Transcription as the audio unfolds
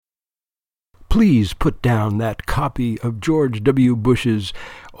please put down that copy of George W. Bush's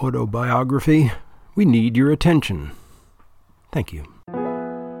autobiography. We need your attention. Thank you.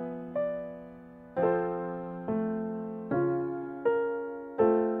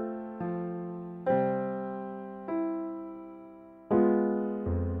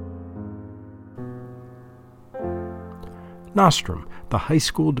 Nostrum, the high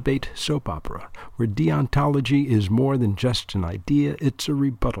school debate soap opera, where deontology is more than just an idea, it's a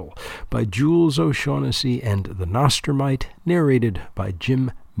rebuttal, by Jules O'Shaughnessy and the Nostrumite, narrated by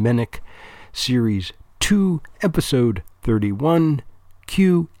Jim Menick, Series 2, Episode 31,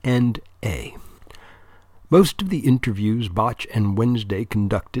 Q&A. Most of the interviews Botch and Wednesday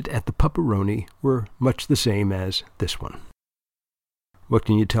conducted at the Pupperoni were much the same as this one. "What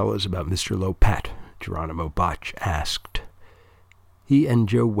can you tell us about Mr. Lopat?" Geronimo Botch asked. He and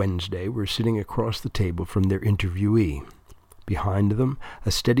Joe Wednesday were sitting across the table from their interviewee. Behind them,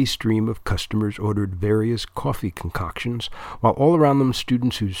 a steady stream of customers ordered various coffee concoctions, while all around them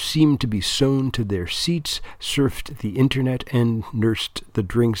students who seemed to be sewn to their seats surfed the internet and nursed the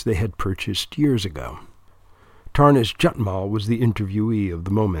drinks they had purchased years ago. Tarnish Jutmal was the interviewee of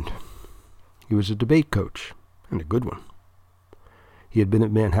the moment. He was a debate coach, and a good one. He had been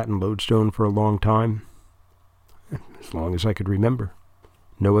at Manhattan Lodestone for a long time, as long as I could remember.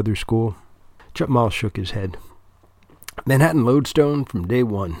 No other school. Jutmal shook his head. Manhattan Lodestone from day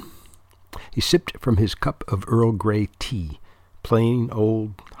one. He sipped from his cup of Earl Grey tea. Plain,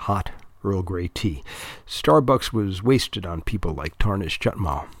 old, hot Earl Grey tea. Starbucks was wasted on people like Tarnish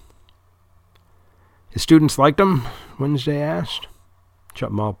Jutmal. His students liked him? Wednesday asked.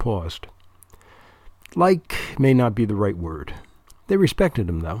 Jutmal paused. Like may not be the right word. They respected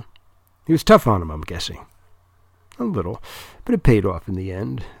him, though. He was tough on them, I'm guessing. A little, but it paid off in the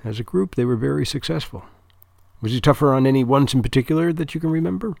end. As a group, they were very successful. Was he tougher on any ones in particular that you can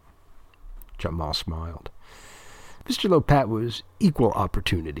remember? Jutmal smiled. Mr. Lopat was equal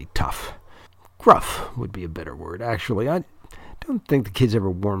opportunity tough. Gruff would be a better word, actually. I don't think the kids ever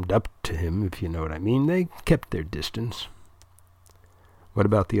warmed up to him, if you know what I mean. They kept their distance. What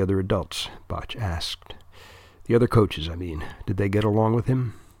about the other adults? Botch asked. The other coaches, I mean. Did they get along with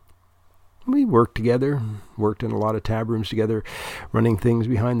him? We worked together, worked in a lot of tab rooms together, running things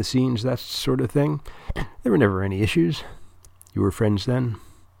behind the scenes, that sort of thing. There were never any issues. You were friends then?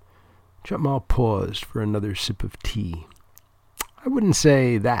 Jutmal paused for another sip of tea. I wouldn't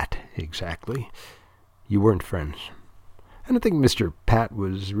say that, exactly. You weren't friends. I don't think Mr. Pat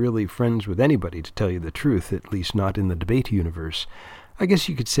was really friends with anybody, to tell you the truth, at least not in the debate universe. I guess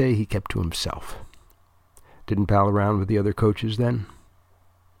you could say he kept to himself. Didn't pal around with the other coaches then?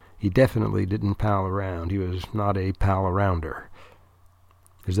 He definitely didn't pal around. He was not a pal-arounder.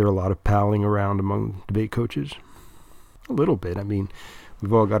 Is there a lot of palling around among debate coaches? A little bit. I mean,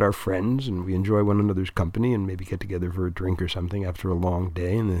 we've all got our friends, and we enjoy one another's company and maybe get together for a drink or something after a long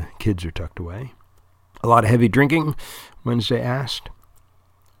day and the kids are tucked away. A lot of heavy drinking? Wednesday asked.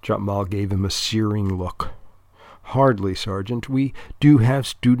 Jutmal gave him a searing look. Hardly, Sergeant. We do have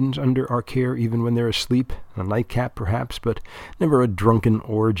students under our care even when they're asleep, a nightcap perhaps, but never a drunken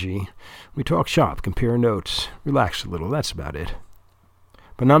orgy. We talk shop, compare notes, relax a little, that's about it.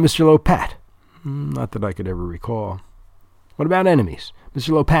 But not Mr. Lopat. Not that I could ever recall. What about enemies?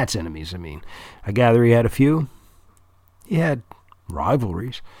 Mr. Lopat's enemies, I mean. I gather he had a few? He had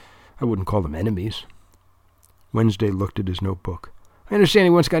rivalries. I wouldn't call them enemies. Wednesday looked at his notebook. I understand he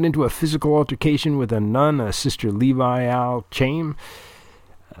once got into a physical altercation with a nun, a Sister Levi Al Chaim.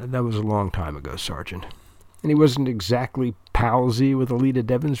 That was a long time ago, Sergeant. And he wasn't exactly palsy with Alita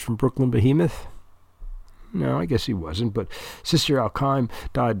Devons from Brooklyn Behemoth? No, I guess he wasn't, but Sister Al Chaim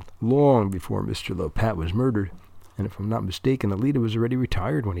died long before Mr. Lopat was murdered. And if I'm not mistaken, Alita was already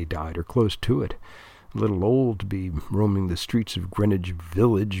retired when he died, or close to it. A little old to be roaming the streets of Greenwich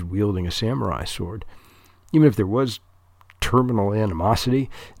Village wielding a samurai sword. Even if there was terminal animosity,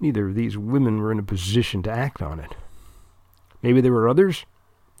 neither of these women were in a position to act on it. Maybe there were others?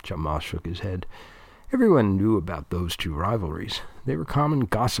 Jutmal shook his head. Everyone knew about those two rivalries. They were common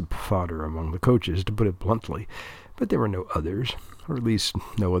gossip fodder among the coaches, to put it bluntly, but there were no others, or at least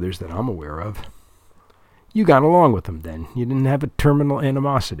no others that I'm aware of. You got along with them, then. You didn't have a terminal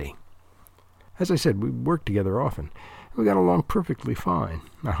animosity. As I said, we worked together often. We got along perfectly fine.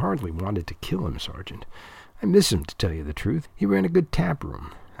 I hardly wanted to kill him, Sergeant. I miss him, to tell you the truth. He ran a good tap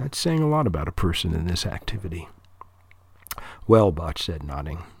room. That's saying a lot about a person in this activity. Well, Botch said,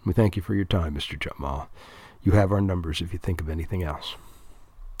 nodding, we thank you for your time, Mr. Jutmal. You have our numbers if you think of anything else.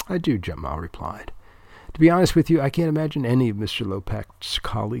 I do, Jutmal replied. To be honest with you, I can't imagine any of Mr. Lopat's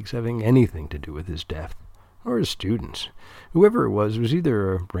colleagues having anything to do with his death. or his students. Whoever it was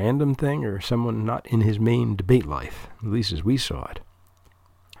either a random thing or someone not in his main debate life, at least as we saw it.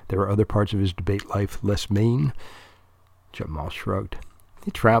 There were other parts of his debate life less main. Jamal shrugged.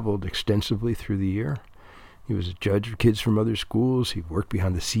 He traveled extensively through the year. He was a judge of kids from other schools. He worked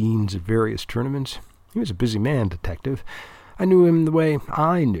behind the scenes at various tournaments. He was a busy man, Detective. I knew him the way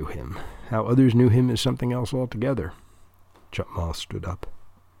I knew him. How others knew him is something else altogether. Jamal stood up.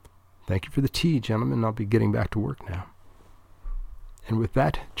 Thank you for the tea, gentlemen. I'll be getting back to work now. And with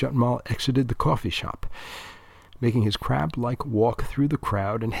that, Jamal exited the coffee shop, making his crab-like walk through the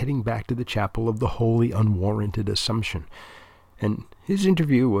crowd and heading back to the chapel of the Holy Unwarranted Assumption. And his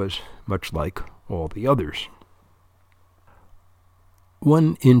interview was much like all the others.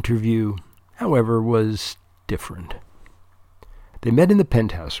 One interview, however, was different. They met in the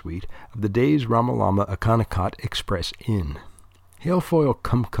penthouse suite of the Days Ramalama Akanakat Express Inn. Halefoyle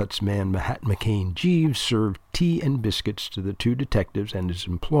Cumcut's man Mahatma Kane Jeeves served tea and biscuits to the two detectives and his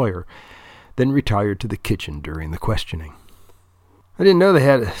employer, then retired to the kitchen during the questioning. I didn't know they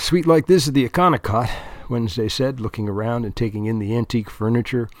had a suite like this at the Akanakat, Wednesday said, looking around and taking in the antique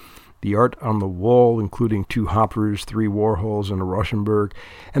furniture, the art on the wall, including 2 Hoppers, 3 Warhols, and a Rauschenberg,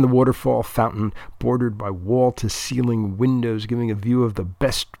 and the waterfall fountain bordered by wall-to-ceiling windows giving a view of the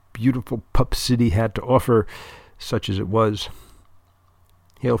best beautiful Pup City had to offer, such as it was.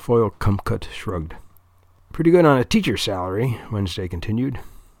 Halefoyle Cumcut shrugged. Pretty good on a teacher's salary, Wednesday continued.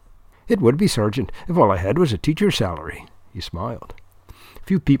 It would be, Sergeant, if all I had was a teacher's salary. He smiled.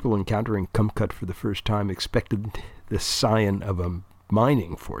 Few people encountering Cumcut for the first time expected the scion of a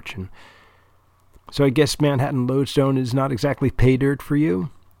mining fortune. So I guess Manhattan Lodestone is not exactly pay dirt for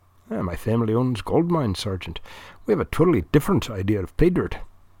you? My family owns gold mines, Sergeant. We have a totally different idea of pay dirt.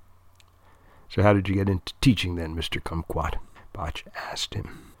 So how did you get into teaching then, Mr. Kumquat? Botch asked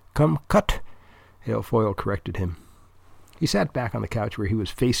him. Cumcut, Halefoyle corrected him. He sat back on the couch where he was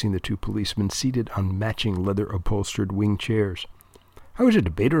facing the 2 policemen seated on matching leather-upholstered wing chairs. I was a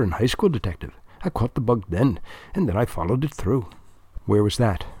debater in high school, Detective. I caught the bug then, and then I followed it through. Where was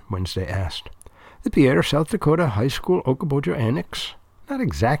that? Wednesday asked. The Pierre, South Dakota High School Okobojo Annex. Not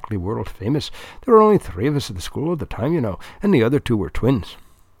exactly world famous. There were only 3 of us at the school at the time, you know, and the other 2 were twins.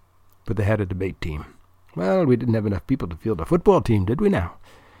 But they had a debate team. Well, we didn't have enough people to field a football team, did we now?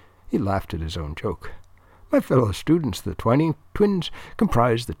 He laughed at his own joke. My fellow students, the Twining twins,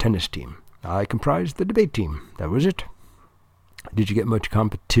 comprised the tennis team. I comprised the debate team. That was it. Did you get much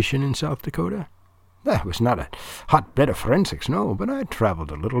competition in South Dakota? That was not a hotbed of forensics, no, but I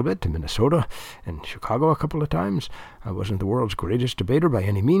traveled a little bit to Minnesota and Chicago a couple of times. I wasn't the world's greatest debater by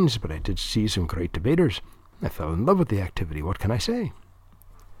any means, but I did see some great debaters. I fell in love with the activity, what can I say?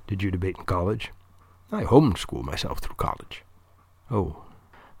 Did you debate in college? I homeschooled myself through college. Oh.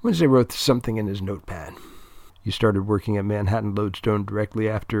 Wednesday wrote something in his notepad. You started working at Manhattan Lodestone directly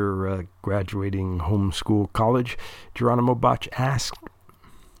after graduating homeschool college? Geronimo Botch asked.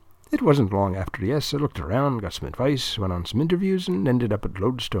 It wasn't long after, yes. I looked around, got some advice, went on some interviews, and ended up at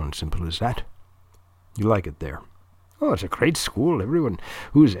Lodestone. Simple as that. You like it there? Oh, it's a great school.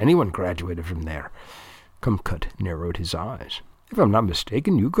 Anyone graduated from there. Cumcut narrowed his eyes. If I'm not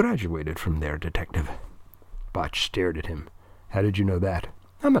mistaken, you graduated from there, Detective. Botch stared at him. How did you know that?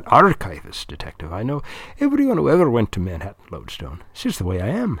 I'm an archivist, Detective. I know everyone who ever went to Manhattan Lodestone. It's just the way I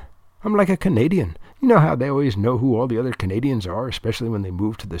am. I'm like a Canadian. You know how they always know who all the other Canadians are, especially when they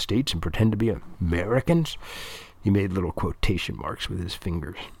move to the States and pretend to be Americans? He made little quotation marks with his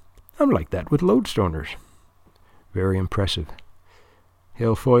fingers. I'm like that with Lodestoners. Very impressive.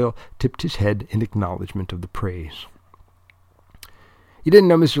 Halefoyle tipped his head in acknowledgement of the praise. You didn't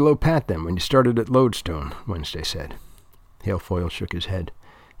know Mr. Lopat then when you started at Lodestone, Wednesday said. Halefoyle shook his head.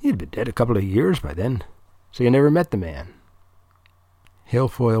 He had been dead a couple of years by then, so you never met the man.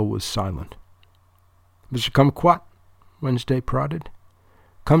 Halefoyle was silent. Mr. Kumquat, Wednesday prodded.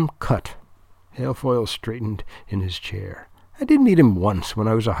 Cumcut. Halefoyle straightened in his chair. I did meet him once when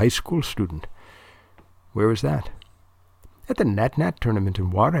I was a high school student. Where was that? At the Nat tournament in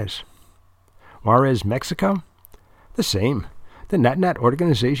Juarez. Juarez, Mexico? The same. The Nat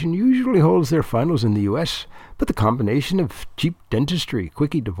organization usually holds their finals in the U.S., but the combination of cheap dentistry,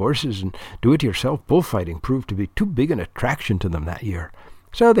 quickie divorces, and do-it-yourself bullfighting proved to be too big an attraction to them that year.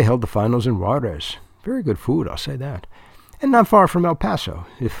 So they held the finals in Juarez. Very good food, I'll say that. And not far from El Paso,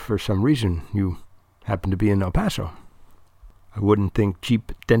 if for some reason you happen to be in El Paso. I wouldn't think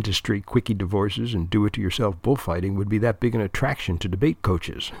cheap dentistry, quickie divorces, and do-it-yourself bullfighting would be that big an attraction to debate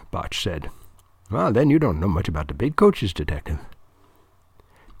coaches, Botch said. Well, then you don't know much about debate coaches, Detective.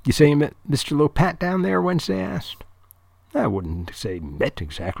 You say you met Mr. Lopat down there, Wednesday asked. I wouldn't say met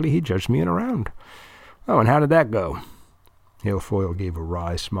exactly. He judged me in a round. Oh, and how did that go? Ailfoyle gave a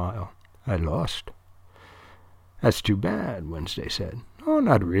wry smile. I lost. That's too bad, Wednesday said. Oh,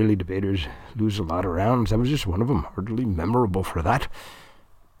 not really. Debaters lose a lot of rounds. That was just one of them. Hardly memorable for that.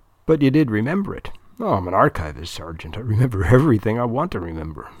 But you did remember it. Oh, I'm an archivist, Sergeant. I remember everything I want to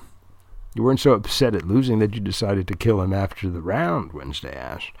remember. You weren't so upset at losing that you decided to kill him after the round, Wednesday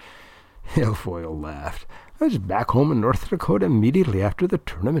asked. Ailfoyle laughed. I was back home in North Dakota immediately after the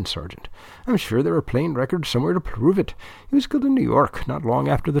tournament, Sergeant. I'm sure there are plain records somewhere to prove it. He was killed in New York not long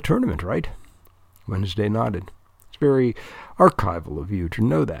after the tournament, right? Wednesday nodded. It's very archival of you to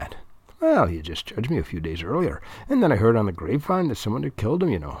know that. Well, you just judged me a few days earlier, and then I heard on the grapevine that someone had killed him,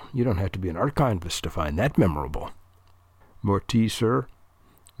 you know. You don't have to be an archivist to find that memorable. More tea, sir?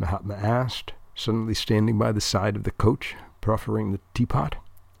 Mahatma asked, suddenly standing by the side of the coach, proffering the teapot.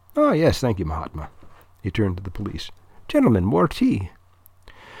 Oh, yes, thank you, Mahatma. He turned to the police. Gentlemen, more tea.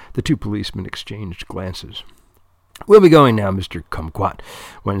 The two policemen exchanged glances. We'll be going now, Mr. Kumquat,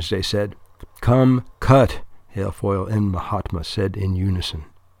 Wednesday said. Kumcut, Ailfoyle and Mahatma said in unison.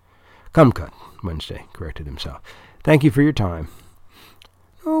 Kumcut, Wednesday corrected himself. Thank you for your time.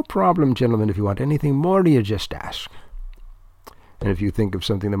 No problem, gentlemen. If you want anything more, you just ask. And if you think of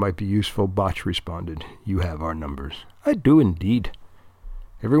something that might be useful, Botch responded, you have our numbers. I do indeed.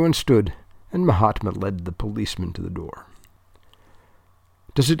 Everyone stood, and Mahatma led the policeman to the door.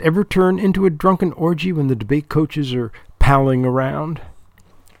 Does it ever turn into a drunken orgy when the debate coaches are palling around?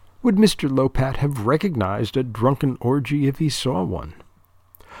 Would Mr. Lopat have recognized a drunken orgy if he saw one?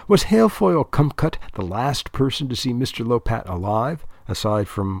 Was Ailfoyle Kumcut the last person to see Mr. Lopat alive, aside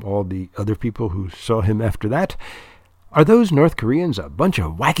from all the other people who saw him after that? Are those North Koreans a bunch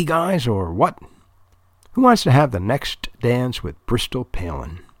of wacky guys, or what? Who wants to have the next dance with Bristol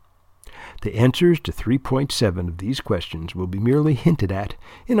Palin? The answers to 3.7 of these questions will be merely hinted at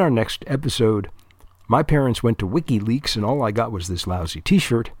in our next episode. My parents went to WikiLeaks and all I got was this lousy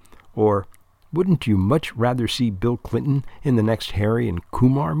t-shirt. Or, wouldn't you much rather see Bill Clinton in the next Harry and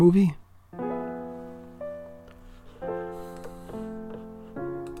Kumar movie?